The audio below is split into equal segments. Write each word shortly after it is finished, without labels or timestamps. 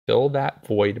fill that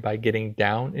void by getting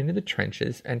down into the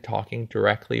trenches and talking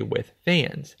directly with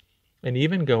fans, and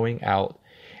even going out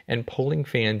and pulling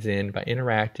fans in by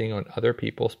interacting on other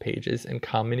people's pages and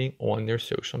commenting on their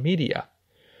social media.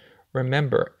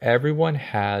 Remember, everyone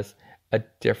has a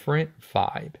different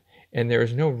vibe, and there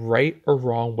is no right or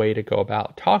wrong way to go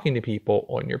about talking to people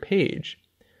on your page.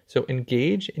 So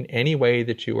engage in any way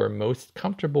that you are most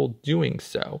comfortable doing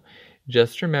so.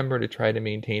 Just remember to try to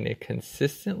maintain a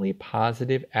consistently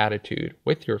positive attitude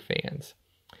with your fans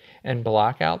and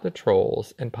block out the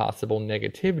trolls and possible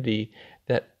negativity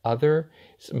that others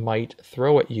might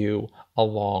throw at you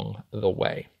along the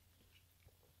way.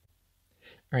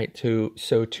 All right,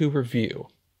 so to review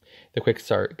the quick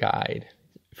start guide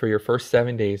for your first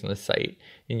 7 days on the site.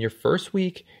 In your first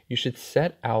week, you should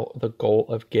set out the goal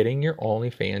of getting your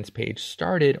OnlyFans page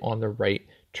started on the right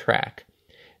track.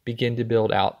 Begin to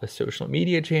build out the social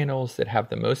media channels that have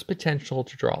the most potential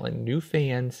to draw in new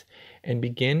fans, and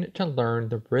begin to learn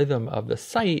the rhythm of the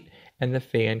site and the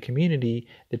fan community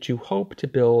that you hope to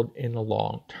build in the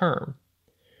long term.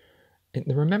 And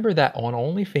remember that on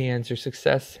OnlyFans, your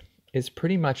success is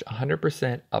pretty much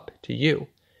 100% up to you,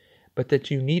 but that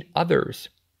you need others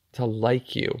to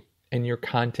like you and your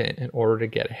content in order to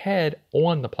get ahead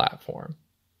on the platform.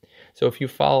 So if you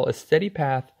follow a steady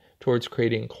path towards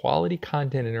creating quality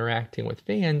content and interacting with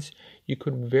fans, you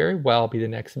could very well be the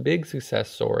next big success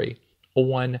story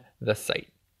on the site.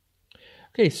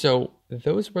 Okay, so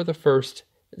those were the first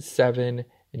 7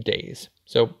 days.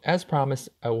 So as promised,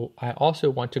 I also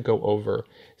want to go over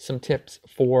some tips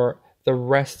for the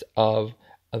rest of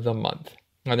the month.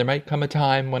 Now, there might come a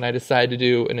time when I decide to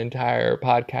do an entire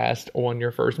podcast on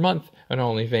your first month on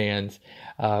OnlyFans,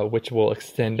 which will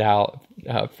extend out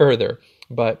further.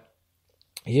 But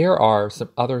here are some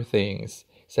other things,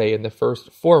 say in the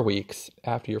first 4 weeks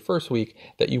after your first week,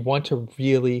 that you want to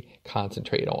really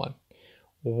concentrate on.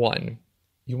 1,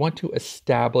 you want to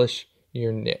establish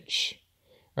your niche.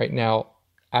 Right now,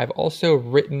 I've also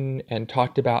written and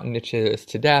talked about niches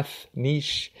to death,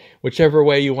 niche, whichever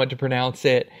way you want to pronounce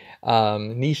it,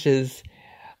 niches.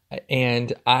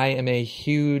 And I am a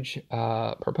huge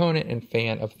proponent and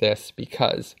fan of this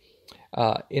because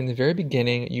in the very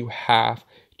beginning, you have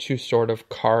to sort of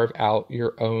carve out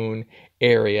your own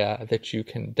area that you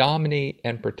can dominate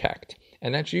and protect.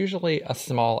 And that's usually a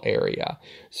small area.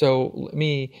 So let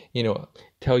me,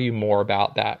 tell you more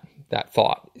about that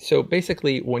thought. So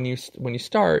basically, when you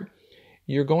start,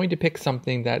 you're going to pick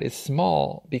something that is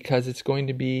small because it's going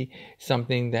to be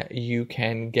something that you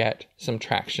can get some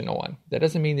traction on. That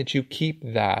doesn't mean that you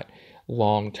keep that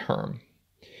long term.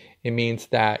 It means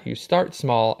that you start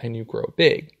small and you grow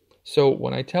big. So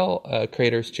when I tell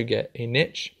creators to get a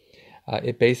niche,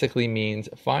 it basically means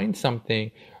find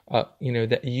something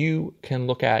that you can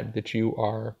look at, that you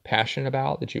are passionate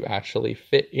about, that you actually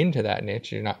fit into that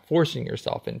niche. You're not forcing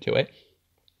yourself into it.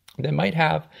 That might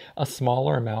have a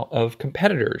smaller amount of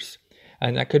competitors.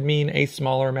 And that could mean a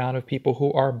smaller amount of people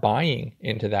who are buying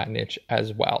into that niche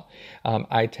as well.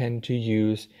 I tend to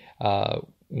use,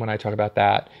 when I talk about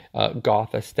that,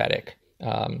 goth aesthetic.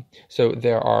 So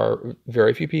there are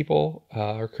very few people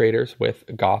or creators with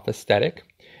goth aesthetic.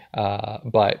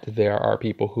 But there are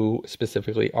people who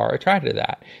specifically are attracted to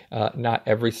that. Not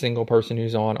every single person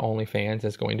who's on OnlyFans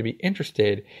is going to be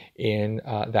interested in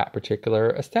that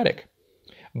particular aesthetic.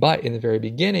 But in the very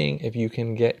beginning, if you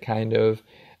can get kind of,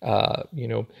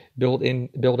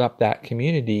 build up that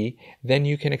community, then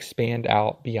you can expand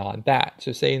out beyond that.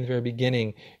 So say in the very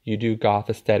beginning, you do goth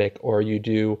aesthetic, or you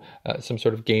do some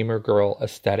sort of gamer girl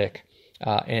aesthetic.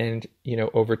 And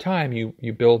over time,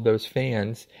 you build those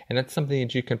fans, and that's something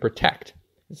that you can protect.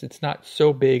 It's not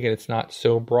so big and it's not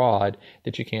so broad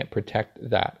that you can't protect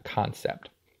that concept.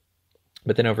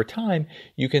 But then over time,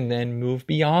 you can then move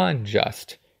beyond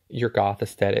just your goth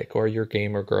aesthetic or your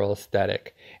gamer girl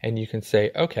aesthetic. And you can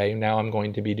say, okay, now I'm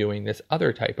going to be doing this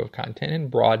other type of content and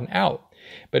broaden out.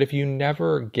 But if you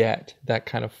never get that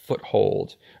kind of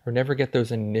foothold or never get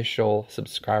those initial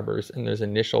subscribers and those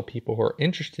initial people who are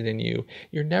interested in you,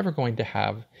 you're never going to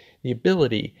have the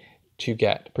ability to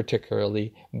get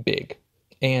particularly big.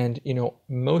 And,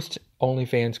 most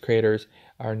OnlyFans creators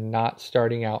are not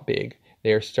starting out big.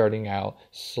 They're starting out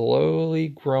slowly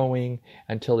growing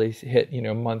until they hit,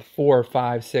 month 4,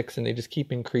 5, 6, and they just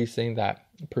keep increasing that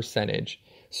percentage.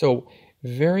 So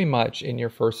very much in your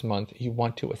first month, you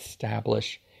want to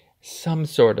establish some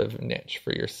sort of niche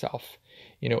for yourself.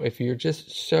 If you're just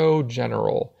so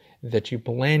general that you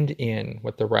blend in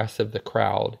with the rest of the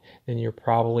crowd, then you're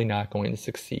probably not going to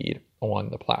succeed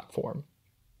on the platform.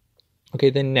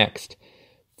 Okay, then next,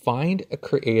 find a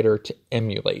creator to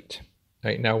emulate.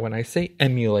 Right? Now, when I say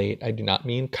emulate, I do not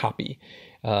mean copy.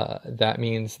 That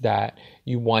means that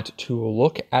you want to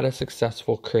look at a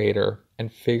successful creator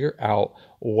and figure out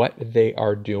what they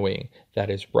are doing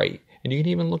that is right. And you can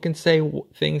even look and say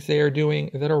things they are doing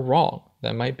that are wrong.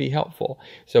 That might be helpful.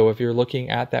 So if you're looking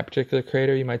at that particular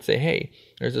creator, you might say, hey,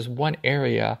 there's this one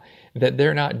area that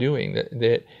they're not doing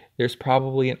that there's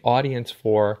probably an audience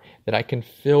for, that I can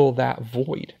fill that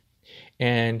void.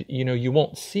 And, you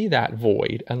won't see that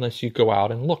void unless you go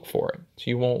out and look for it. So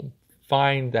you won't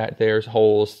find that there's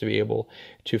holes to be able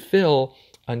to fill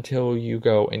until you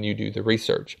go and you do the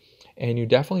research. And you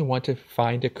definitely want to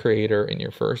find a creator in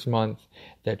your first month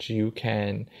that you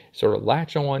can sort of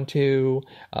latch on to.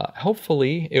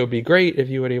 Hopefully, it would be great if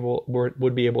you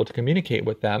would be able to communicate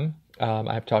with them.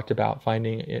 I've talked about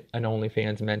finding an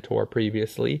OnlyFans mentor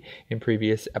previously in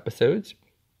previous episodes.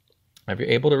 If you're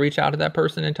able to reach out to that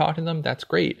person and talk to them, that's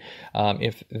great.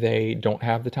 If they don't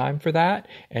have the time for that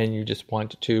and you just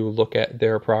want to look at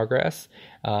their progress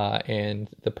and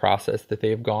the process that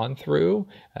they've gone through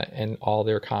and all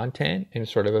their content and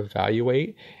sort of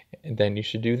evaluate, then you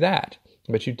should do that.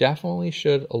 But you definitely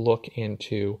should look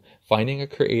into finding a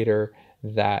creator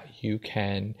that you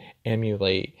can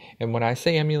emulate. And when I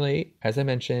say emulate, as I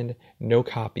mentioned, no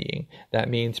copying. That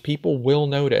means people will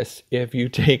notice if you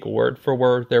take word for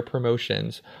word their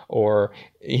promotions, or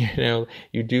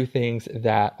you do things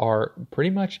that are pretty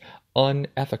much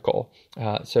unethical.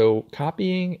 So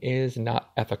copying is not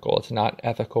ethical. It's not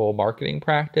ethical marketing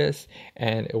practice,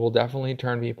 and it will definitely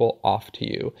turn people off to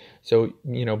you. So,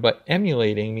 but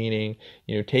emulating, meaning,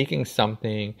 taking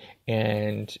something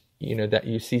and that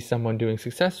you see someone doing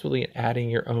successfully and adding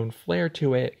your own flair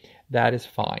to it, that is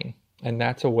fine. And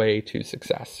that's a way to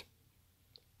success.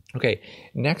 Okay,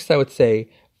 next I would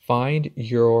say find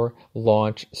your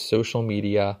launch social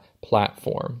media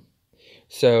platform.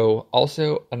 So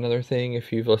also another thing,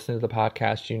 if you've listened to the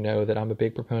podcast, you know that I'm a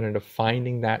big proponent of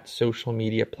finding that social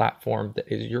media platform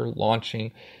that is your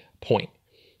launching point.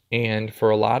 And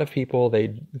for a lot of people, they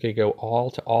go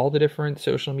to all the different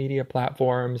social media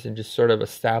platforms and just sort of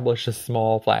establish a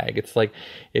small flag. It's like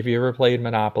if you ever played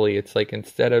Monopoly, it's like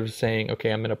instead of saying,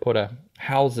 okay, I'm going to put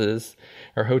hotels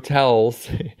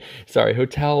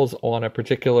on a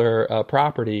particular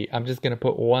property, I'm just going to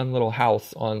put one little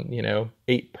house on,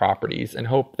 8 properties and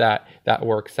hope that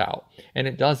works out. And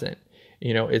it doesn't.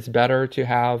 It's better to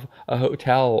have a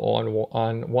hotel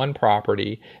on one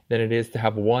property than it is to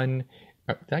have one.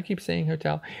 Did I keep saying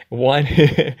hotel? One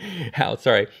hotel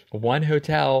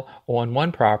on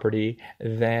one property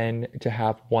than to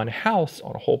have one house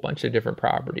on a whole bunch of different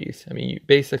properties. I mean, you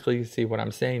basically see what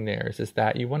I'm saying there is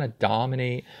that you want to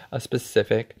dominate a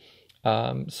specific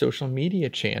social media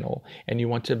channel, and you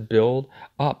want to build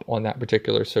up on that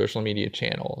particular social media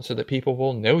channel so that people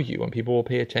will know you and people will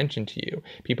pay attention to you.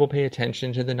 People pay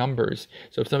attention to the numbers.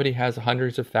 So if somebody has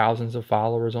hundreds of thousands of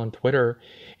followers on Twitter,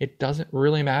 it doesn't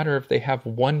really matter if they have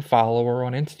one follower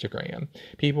on Instagram.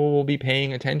 People will be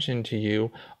paying attention to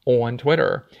you on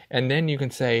Twitter. And then you can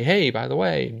say, hey, by the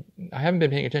way, I haven't been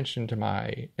paying attention to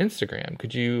my Instagram.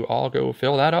 Could you all go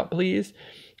fill that up, please?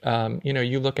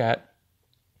 You look at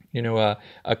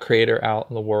a creator out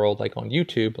in the world, like on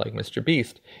YouTube, like Mr.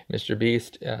 Beast. Mr.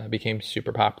 Beast became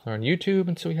super popular on YouTube,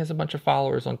 and so he has a bunch of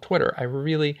followers on Twitter. I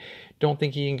really don't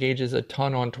think he engages a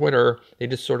ton on Twitter. They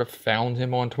just sort of found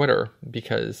him on Twitter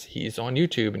because he's on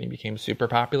YouTube, and he became super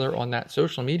popular on that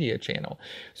social media channel.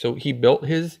 So he built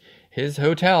his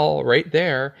hotel right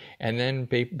there, and then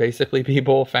basically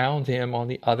people found him on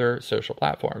the other social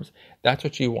platforms. That's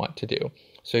what you want to do.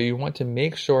 So you want to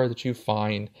make sure that you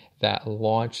find that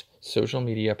launch social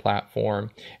media platform.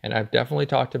 And I've definitely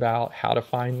talked about how to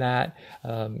find that.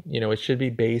 It should be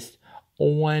based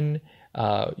on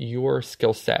your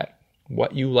skill set,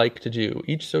 what you like to do.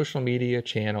 Each social media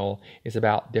channel is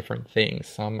about different things.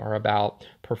 Some are about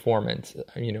performance,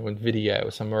 in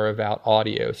video. Some are about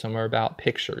audio. Some are about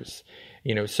pictures.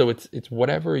 So it's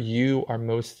whatever you are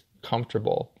most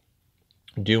comfortable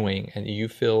doing and you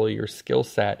feel your skill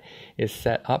set is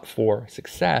set up for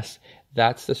success.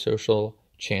 That's the social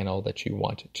channel that you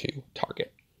want to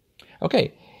target.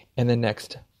 Okay, and then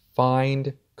next,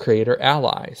 find creator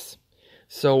allies.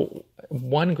 So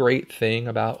one great thing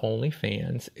about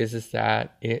OnlyFans is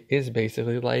that it is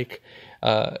basically like,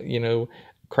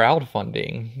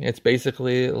 crowdfunding. It's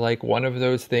basically like one of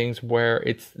those things where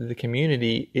it's the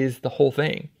community is the whole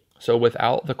thing. So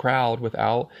without the crowd,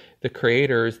 without the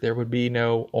creators, there would be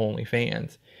no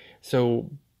OnlyFans.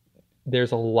 So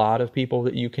there's a lot of people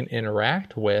that you can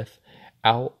interact with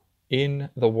out in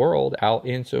the world, out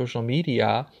in social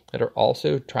media, that are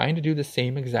also trying to do the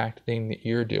same exact thing that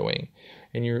you're doing.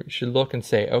 and you should look and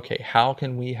say, okay, how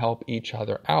can we help each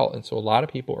other out? And so a lot of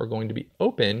people are going to be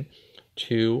open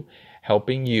to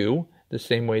helping you the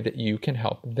same way that you can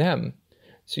help them.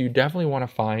 So you definitely want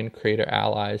to find creator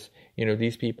allies.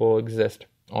 These people exist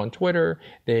on Twitter,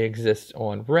 they exist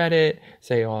on Reddit,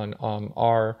 say on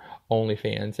our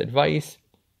OnlyFans advice.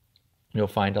 You'll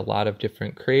find a lot of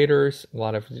different creators, a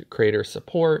lot of creator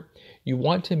support. You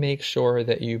want to make sure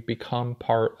that you become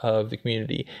part of the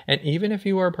community. And even if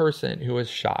you are a person who is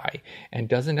shy and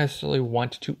doesn't necessarily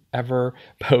want to ever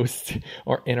post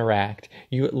or interact,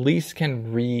 you at least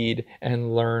can read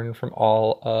and learn from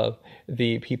all of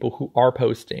the people who are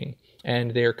posting.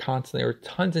 And there are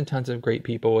tons and tons of great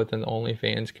people within the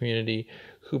OnlyFans community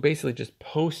who basically just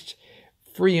post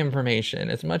free information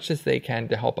as much as they can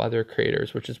to help other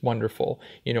creators, which is wonderful,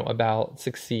 about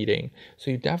succeeding.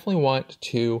 So you definitely want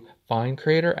to find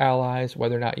creator allies,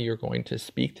 whether or not you're going to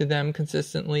speak to them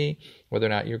consistently, whether or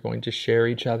not you're going to share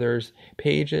each other's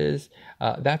pages.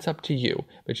 That's up to you,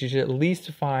 but you should at least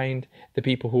find the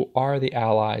people who are the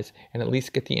allies and at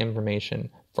least get the information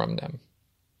from them.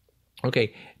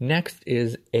 Okay, next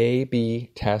is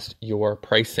A/B test your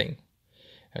pricing.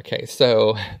 Okay,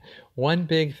 so one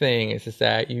big thing is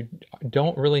that you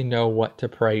don't really know what to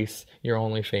price your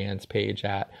OnlyFans page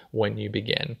at when you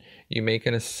begin. You make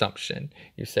an assumption.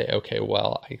 You say, okay,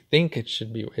 well, I think it's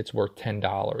worth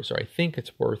 $10, or I think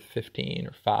it's worth $15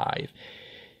 or $5.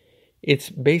 It's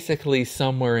basically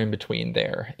somewhere in between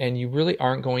there, and you really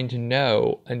aren't going to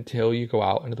know until you go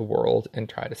out into the world and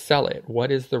try to sell it.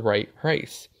 What is the right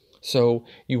price? So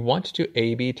you want to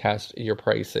A/B test your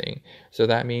pricing. So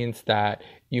that means that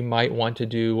you might want to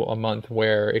do a month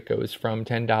where it goes from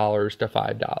 $10 to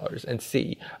 $5 and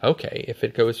see, okay, if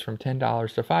it goes from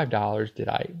 $10 to $5, did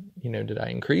I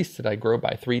increase? Did I grow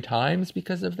by 3 times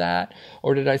because of that?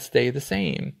 Or did I stay the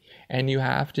same? And you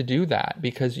have to do that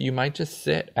because you might just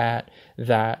sit at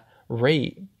that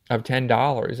rate of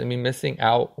 $10 and be missing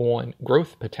out on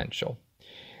growth potential.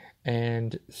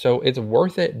 And so it's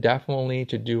worth it definitely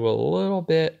to do a little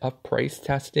bit of price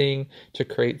testing, to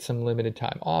create some limited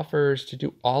time offers, to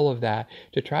do all of that,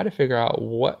 to try to figure out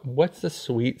what's the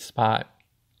sweet spot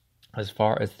as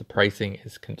far as the pricing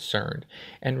is concerned.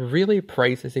 And really,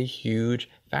 price is a huge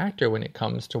factor when it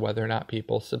comes to whether or not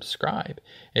people subscribe.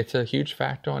 It's a huge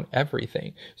factor on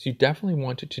everything. So you definitely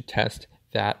wanted to test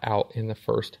that out in the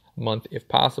first month if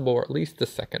possible, or at least the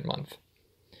second month.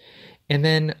 And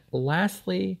then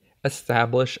lastly,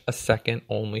 establish a second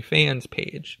OnlyFans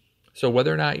page. So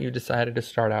whether or not you decided to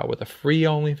start out with a free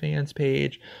OnlyFans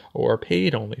page or a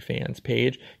paid OnlyFans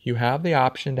page, you have the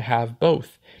option to have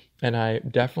both. And I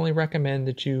definitely recommend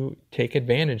that you take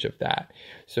advantage of that.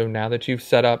 So now that you've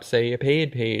set up, say, a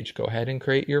paid page, go ahead and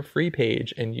create your free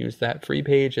page and use that free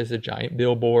page as a giant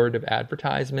billboard of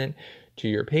advertisement to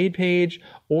your paid page,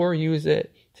 or use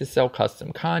it to sell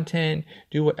custom content.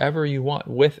 Do whatever you want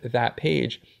with that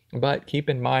page. But keep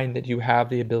in mind that you have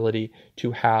the ability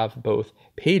to have both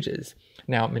pages.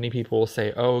 Now, many people will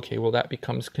say, oh, okay, well, that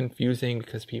becomes confusing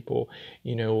because people,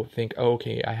 think, oh,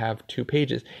 okay, I have 2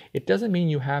 pages. It doesn't mean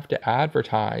you have to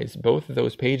advertise both of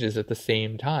those pages at the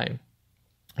same time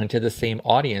and to the same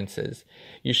audiences.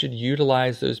 You should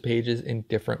utilize those pages in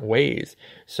different ways.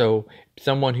 So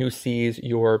someone who sees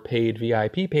your paid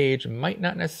VIP page might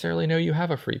not necessarily know you have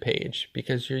a free page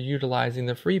because you're utilizing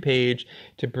the free page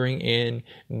to bring in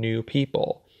new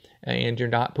people, and you're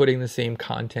not putting the same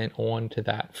content onto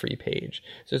that free page.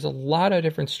 So there's a lot of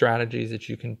different strategies that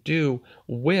you can do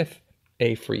with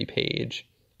a free page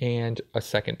and a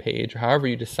second page, however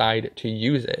you decide to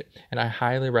use it. And I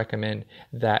highly recommend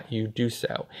that you do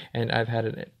so. And I've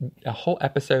had a whole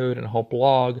episode and a whole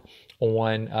blog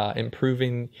on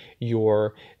improving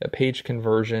your page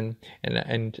conversion,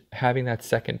 and having that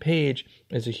second page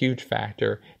is a huge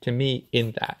factor to me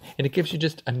in that. And it gives you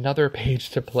just another page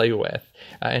to play with.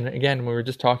 And again, when we were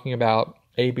just talking about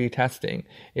A/B testing,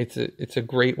 it's a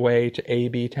great way to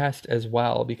A/B test as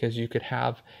well, because you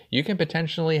can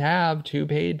potentially have 2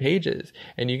 paid pages,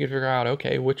 and you can figure out,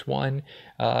 okay, which one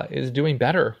is doing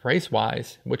better price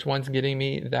wise, which one's getting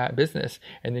me that business,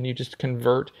 and then you just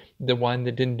convert the one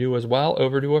that didn't do as well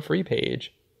over to a free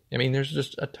page. I mean, there's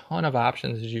just a ton of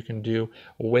options that you can do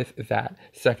with that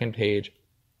second page.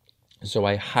 So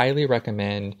I highly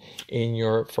recommend in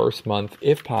your first month,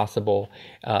 if possible,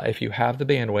 if you have the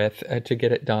bandwidth to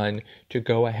get it done, to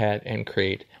go ahead and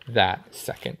create that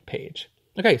second page.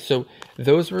 Okay, so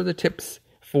those were the tips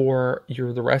for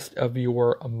the rest of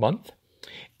your month.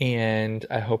 And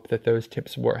I hope that those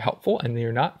tips were helpful, and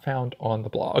they're not found on the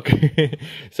blog.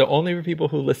 So only for people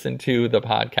who listen to the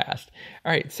podcast.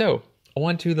 All right, so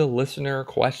on to the listener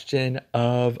question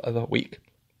of the week.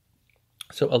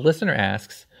 So a listener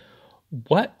asks,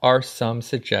 what are some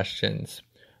suggestions